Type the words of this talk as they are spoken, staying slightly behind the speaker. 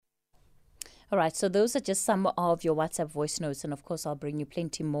All right, so those are just some of your WhatsApp voice notes, and of course, I'll bring you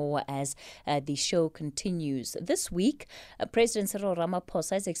plenty more as the show continues. This week, President Cyril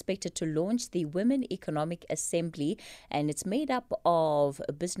Ramaphosa is expected to launch the Women Economic Assembly, and it's made up of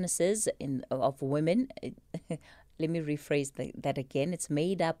businesses of women. Let me rephrase that again. It's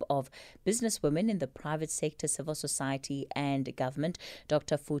made up of businesswomen in the private sector, civil society, and government.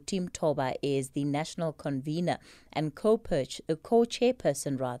 Dr. Futhi Mtoba is the national convener and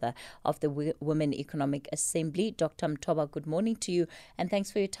co-chairperson of the Women Economic Assembly. Dr. Mtoba, good morning to you, and thanks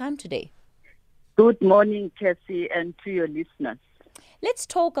for your time today. Good morning, Cassie, and to your listeners. Let's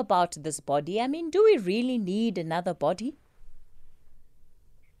talk about this body. I mean, do we really need another body?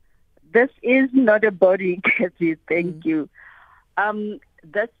 This is not a body, Cassie. Thank you.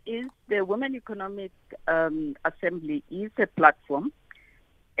 This is the Women Economic Assembly is a platform,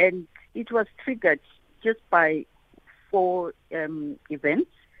 and it was triggered just by 4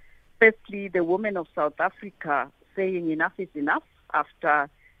 events. Firstly, the women of South Africa saying enough is enough after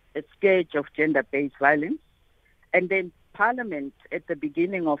a scourge of gender-based violence, and then Parliament at the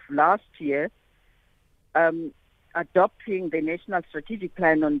beginning of last year adopting the National Strategic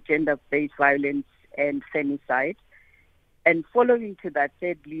Plan on Gender-Based Violence and Femicide. And following to that,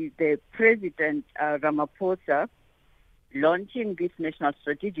 thirdly, the President Ramaphosa launching this National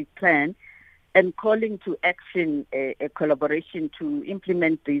Strategic Plan and calling to action a collaboration to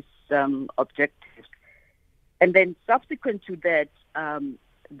implement these objectives. And then subsequent to that,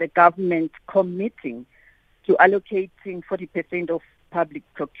 the government committing to allocating 40% of public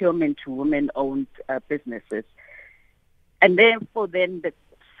procurement to women-owned businesses. And therefore, then the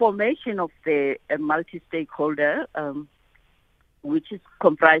formation of the multi-stakeholder, which is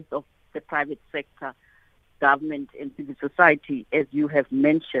comprised of the private sector, government, and civil society, as you have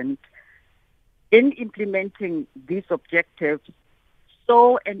mentioned, in implementing these objectives,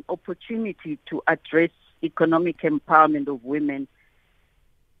 saw an opportunity to address economic empowerment of women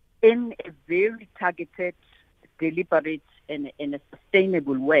in a very targeted, deliberate, and a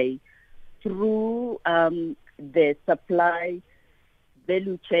sustainable way through the supply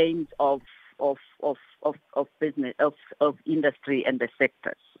value chains of business, of industry and the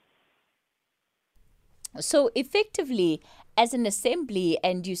sectors. So effectively, as an assembly,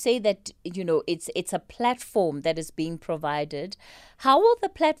 and you say that it's a platform that is being provided. How will the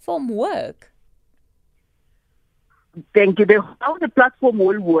platform work? Thank you. How the platform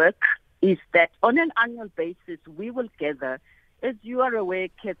will work is that on an annual basis, we will gather. As you are aware,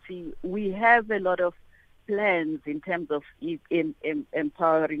 Kathy, we have a lot of plans in terms of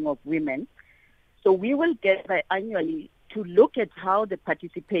empowering of women. So we will gather annually to look at how the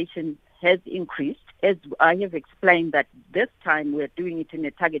participation has increased. As I have explained, that this time we're doing it in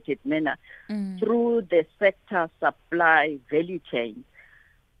a targeted manner through the sector supply value chain.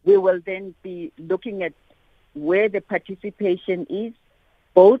 We will then be looking at where the participation is,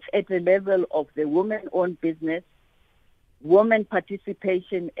 both at the level of the women-owned business, women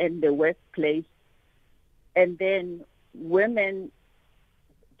participation in the workplace, and then women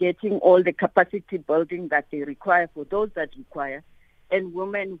getting all the capacity building that they require for those that require, and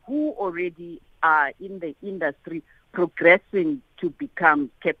women who already are in the industry progressing to become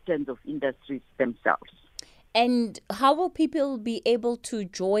captains of industries themselves. And how will people be able to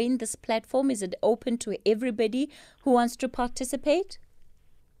join this platform? Is it open to everybody who wants to participate?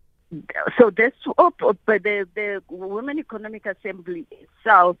 So the Women Economic Assembly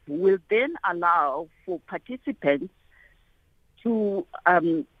itself will then allow for participants to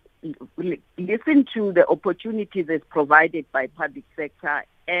listen to the opportunities as provided by public sector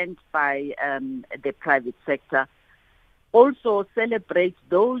and by the private sector. Also celebrate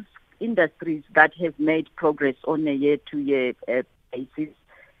those industries that have made progress on a year-to-year basis.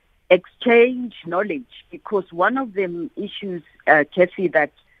 Exchange knowledge, because one of the issues, Kathy,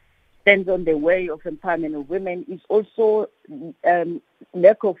 that stands on the way of empowerment of women is also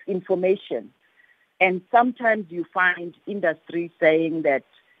lack of information. And sometimes you find industry saying that,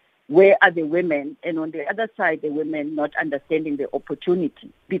 where are the women? And on the other side, the women not understanding the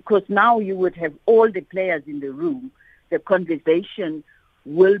opportunity. Because now you would have all the players in the room, the conversation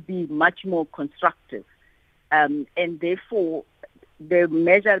will be much more constructive. And therefore, the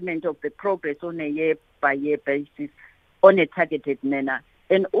measurement of the progress on a year-by-year basis on a targeted manner.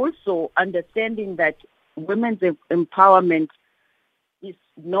 And also understanding that women's empowerment is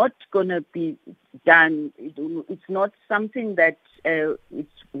not going to be done. It's not something that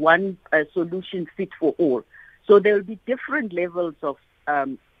it's one solution fit for all. So there will be different levels of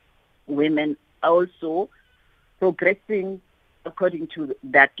women also progressing according to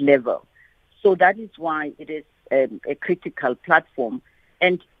that level. So that is why it is a critical platform.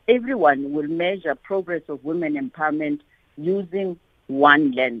 And everyone will measure progress of women empowerment using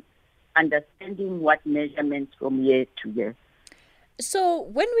one lens, understanding what measurements from year to year. So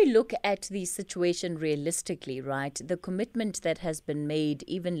when we look at the situation realistically, right, the commitment that has been made,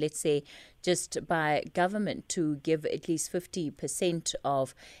 even let's say just by government to give at least 50%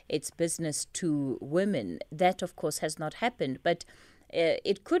 of its business to women, that of course has not happened. But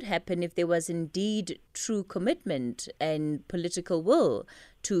it could happen if there was indeed true commitment and political will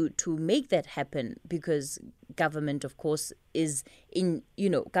to make that happen, because government, of course, is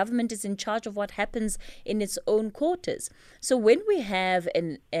government is in charge of what happens in its own quarters. So when we have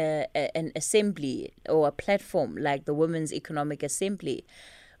an assembly or a platform like the Women's Economic Assembly,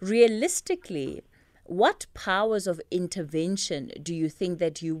 realistically, what powers of intervention do you think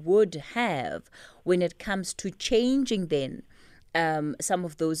that you would have when it comes to changing then some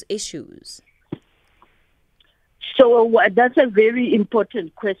of those issues? So that's a very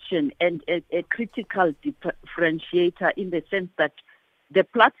important question and a critical differentiator, in the sense that the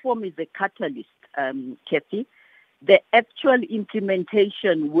platform is a catalyst, Kathy. The actual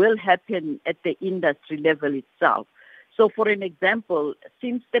implementation will happen at the industry level itself. So for an example,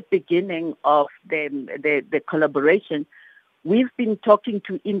 since the beginning of the collaboration, we've been talking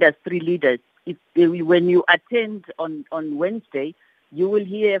to industry leaders. When you attend on Wednesday, you will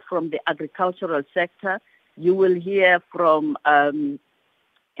hear from the agricultural sector, you will hear from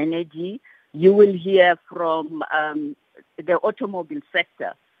energy, you will hear from the automobile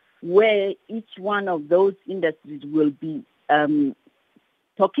sector, where each one of those industries will be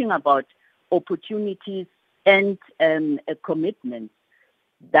talking about opportunities and a commitment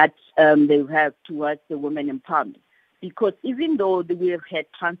that they have towards the women empowerment. Because even though we have had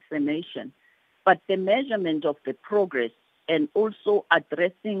transformation, but the measurement of the progress and also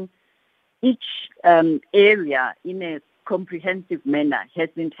addressing each area in a comprehensive manner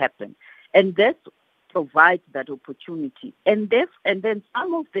hasn't happened. And this provides that opportunity. And then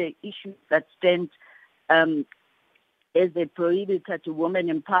some of the issues that stand as a prohibitor to women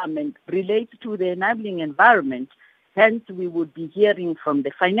empowerment relate to the enabling environment. Hence, we would be hearing from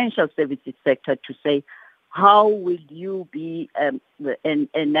the financial services sector to say, how will you be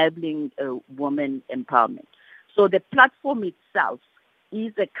enabling women empowerment? So the platform itself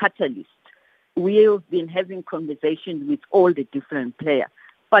is a catalyst. We have been having conversations with all the different players.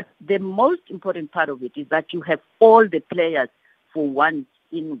 But the most important part of it is that you have all the players for once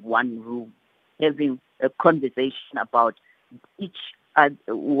in one room, having a conversation about each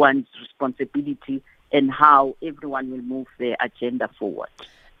one's responsibility and how everyone will move their agenda forward.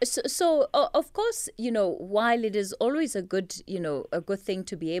 So of course, while it is always a good thing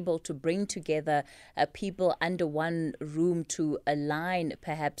to be able to bring together people under one room to align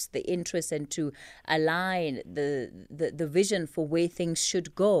perhaps the interests and to align the vision for where things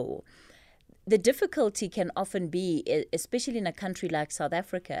should go, the difficulty can often be, especially in a country like South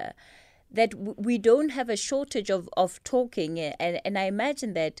Africa, that we don't have a shortage of talking. And I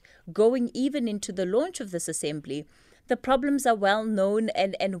imagine that going even into the launch of this assembly, the problems are well known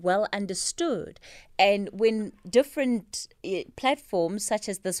and well understood. And when different platforms such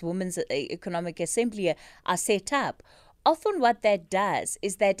as this Women's Economic Assembly are set up, often what that does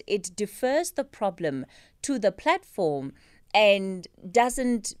is that it defers the problem to the platform, and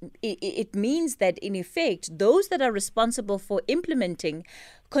it means that in effect those that are responsible for implementing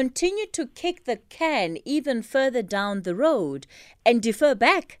continue to kick the can even further down the road and defer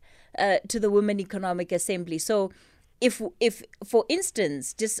back to the Women Economic Assembly. So if for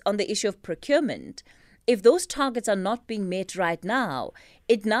instance, just on the issue of procurement, if those targets are not being met right now,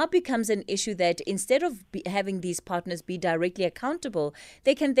 it now becomes an issue that instead of having these partners be directly accountable,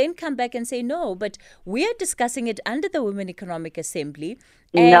 they can then come back and say, no, but we are discussing it under the Women Economic Assembly.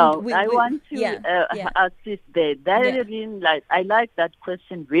 And I want to assist there. I like that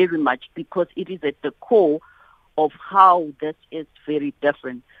question very much, because it is at the core of how this is very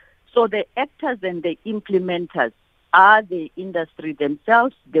different. So the actors and the implementers are the industry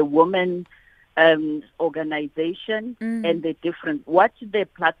themselves, the women organization, and the different. What the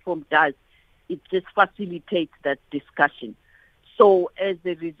platform does, it just facilitates that discussion. So as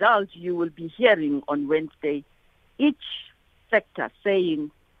a result, you will be hearing on Wednesday each sector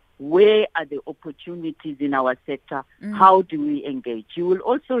saying, where are the opportunities in our sector? How do we engage? You will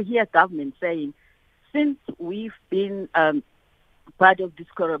also hear government saying, since we've been part of this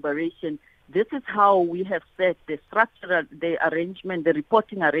collaboration, this is how we have set the structural, the arrangement, the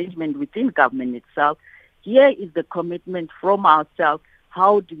reporting arrangement within government itself. Here is the commitment from ourselves.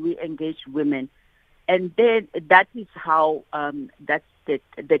 How do we engage women? And then that is how, that's the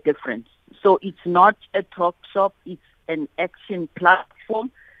difference. So it's not a talk shop, it's an action platform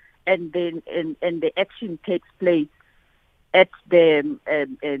platform, and then and the action takes place at the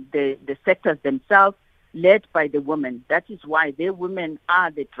sectors themselves, led by the women. That is why the women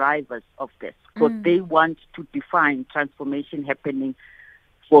are the drivers of this, because they want to define transformation happening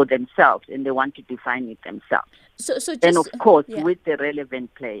for themselves, and they want to define it themselves. So just, and of course, with the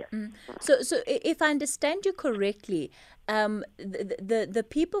relevant players. So if I understand you correctly, the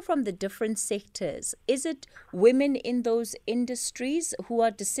people from the different sectors, is it women in those industries who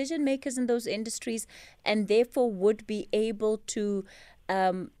are decision makers in those industries, and therefore would be able to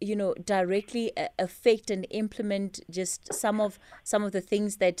directly affect and implement just some of the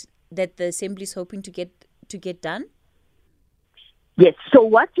things that the Assembly is hoping to get done? Yes. So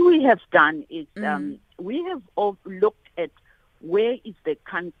what we have done is we have looked at where is the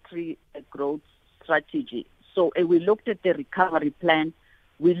country growth strategy. So we looked at the recovery plan,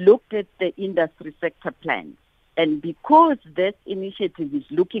 we looked at the industry sector plans, and because this initiative is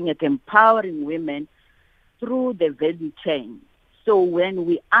looking at empowering women through the value chain. So when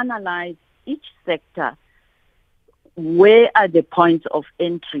we analyze each sector, where are the points of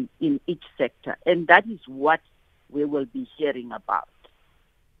entry in each sector? And that is what we will be hearing about.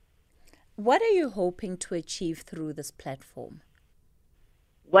 What are you hoping to achieve through this platform?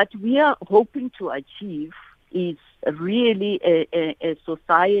 What we are hoping to achieve is really a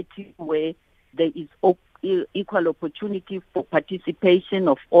society where there is equal opportunity for participation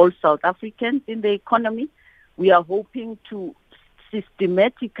of all South Africans in the economy. We are hoping to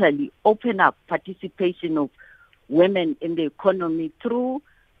systematically open up participation of women in the economy through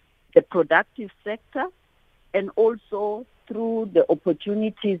the productive sector and also through the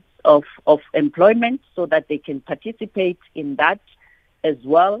opportunities of employment, so that they can participate in that as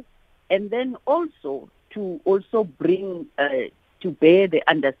well. And then also to bring to bear the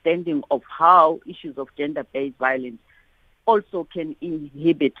understanding of how issues of gender-based violence also can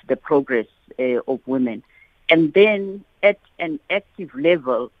inhibit the progress of women. And then at an active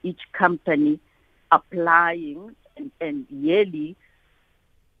level, each company applying and yearly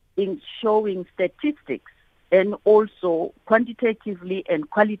in showing statistics and also quantitatively and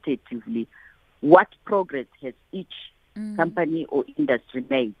qualitatively what progress has each company or industry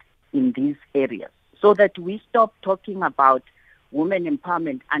made in these areas, so that we stop talking about women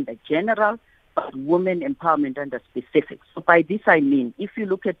empowerment under general, but women empowerment under specific. So by this I mean, if you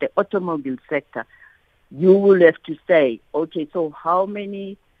look at the automobile sector, you will have to say, okay, so how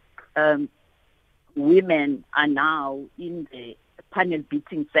many women are now in the panel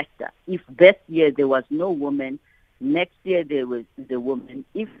beating sector? If this year there was no woman, next year there was the woman.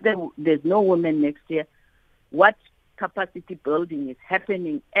 If there's no woman next year, what capacity building is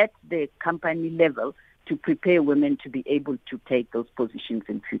happening at the company level to prepare women to be able to take those positions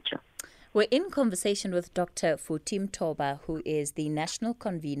in future? We're in conversation with Dr. Futhi Mtoba, who is the national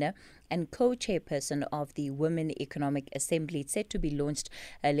convener and co-chairperson of the Women Economic Assembly. It's set to be launched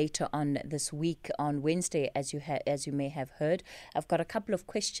later on this week on Wednesday, as you may have heard. I've got a couple of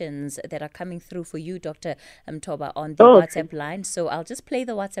questions that are coming through for you, Dr. Mtoba, on the WhatsApp line. So I'll just play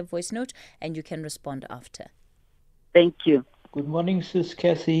the WhatsApp voice note and you can respond after. Thank you. Good morning, Sis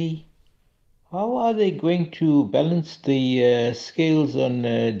Cassie. How are they going to balance the scales on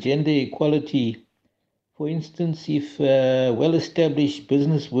gender equality? For instance, if well-established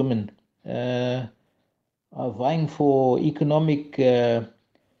businesswomen are vying for economic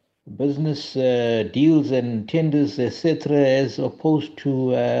business deals and tenders, etc., as opposed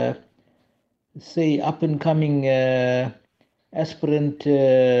to, say, up-and-coming aspirant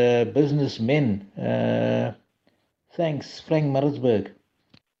businessmen. Thanks, Frank Maritzburg.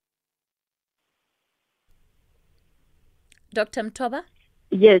 Dr. Mtoba?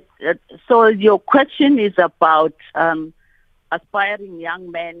 Yes. So your question is about aspiring young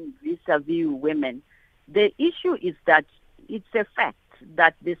men vis-a-vis women. The issue is that it's a fact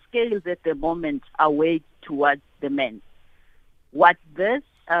that the scales at the moment are weighed towards the men. What this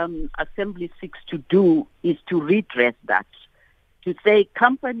assembly seeks to do is to redress that, to say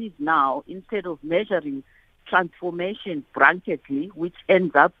companies now, instead of measuring transformation bracketly, which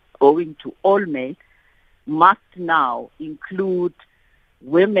ends up going to all men, must now include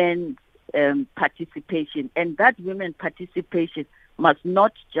women participation. And that women participation must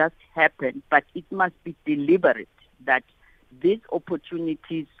not just happen, but it must be deliberate, that these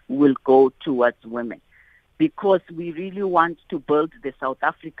opportunities will go towards women. Because we really want to build the South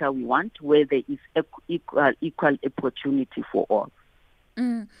Africa we want, where there is equal opportunity for all.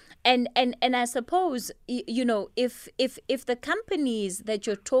 And I suppose, you know, if the companies that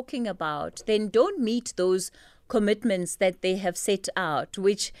you're talking about then don't meet those commitments that they have set out,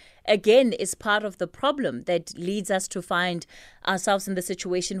 which again is part of the problem that leads us to find ourselves in the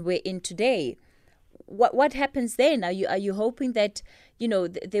situation we're in today. What happens then? Are you hoping that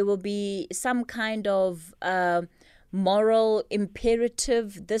there will be some kind of moral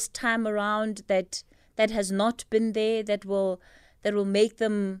imperative this time around that has not been there, that will make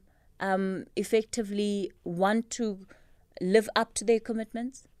them effectively want to live up to their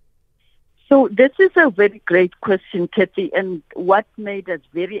commitments? So this is a very great question, Kathy, and what made us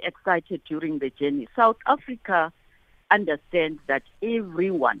very excited during the journey. South Africa understands that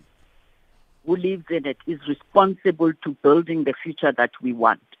everyone who lives in it is responsible to building the future that we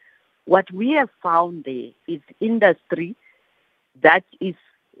want. What we have found there is industry that is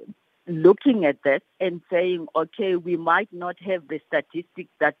looking at this and saying, okay, we might not have the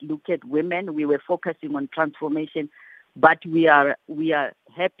statistics that look at women. We were focusing on transformation, but we are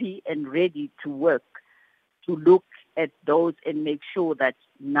happy and ready to work to look at those and make sure that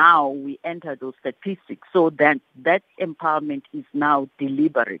now we enter those statistics so that empowerment is now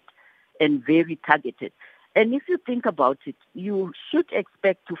deliberate and very targeted. And if you think about it, you should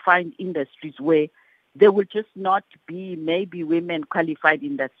expect to find industries where there will just not be maybe women qualified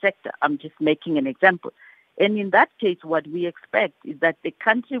in that sector. I'm just making an example. And in that case, what we expect is that the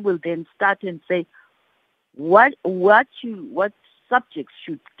country will then start and say, what subjects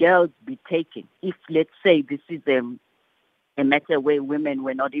should girls be taking if, let's say, this is a matter where women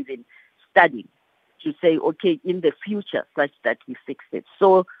were not even studying, to say, okay, in the future, such that we fix it.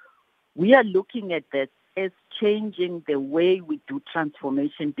 So we are looking at this as changing the way we do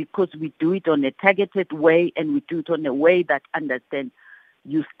transformation, because we do it on a targeted way and we do it on a way that understands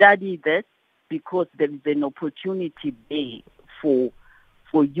you study this because there is an opportunity there for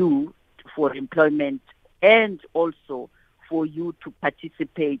you for employment and also for you to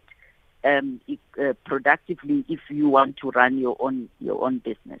participate productively if you want to run your own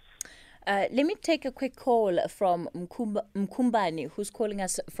business. Let me take a quick call from Mkumbani, who's calling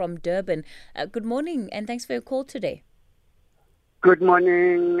us from Durban. Good morning, and thanks for your call today. Good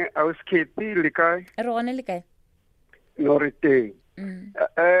morning. I was Katie Likai. Norite.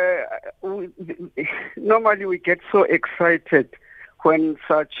 Normally, we get so excited when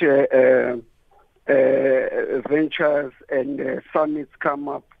such ventures and summits come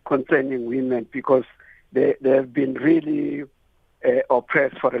up concerning women, because they have been really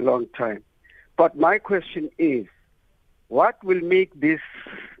oppressed for a long time. But my question is, what will make this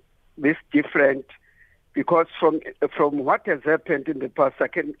different? Because from what has happened in the past,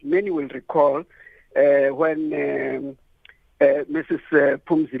 many will recall when Mrs.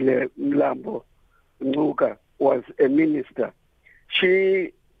 Phumzile Mlambo Ngcuka was a minister.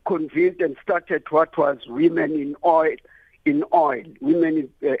 She convened and started what was women in oil, women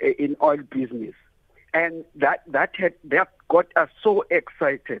in oil business. And that got us so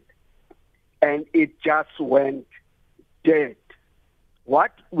excited, and it just went dead.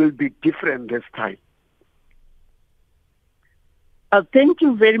 What will be different this time? Thank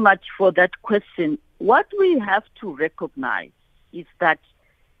you very much for that question. What we have to recognize is that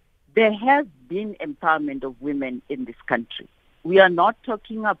there has been empowerment of women in this country. We are not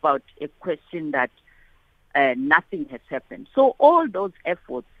talking about a question that nothing has happened. So all those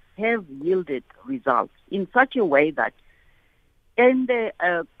efforts have yielded results in such a way that in the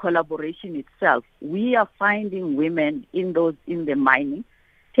collaboration itself, we are finding women in the mining,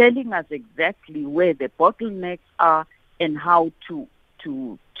 telling us exactly where the bottlenecks are and how to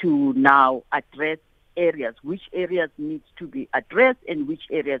now address areas, which areas need to be addressed and which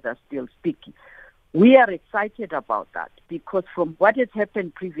areas are still sticky. We are excited about that because from what has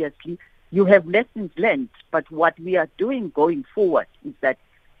happened previously, you have lessons learned. But what we are doing going forward is that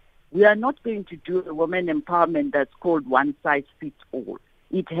we are not going to do a women empowerment that's called one size fits all.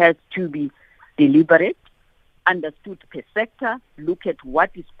 It has to be deliberate, understood per sector, look at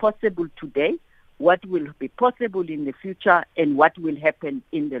what is possible today, what will be possible in the future, and what will happen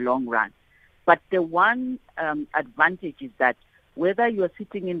in the long run. But the one advantage is that whether you are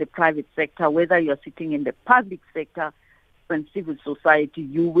sitting in the private sector, whether you are sitting in the public sector and civil society,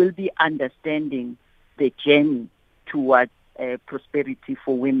 you will be understanding the journey towards prosperity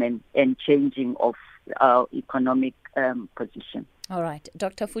for women and changing of our economic position. All right.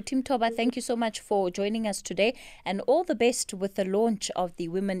 Dr. Futhi Mtoba, thank you so much for joining us today, and all the best with the launch of the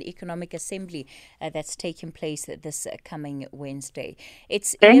Women Economic Assembly that's taking place this coming Wednesday.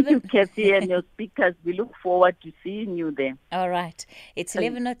 Thank you, Kathy, and your speakers. We look forward to seeing you there. All right. It's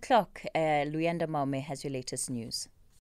 11 o'clock. Luyanda Maume has your latest news.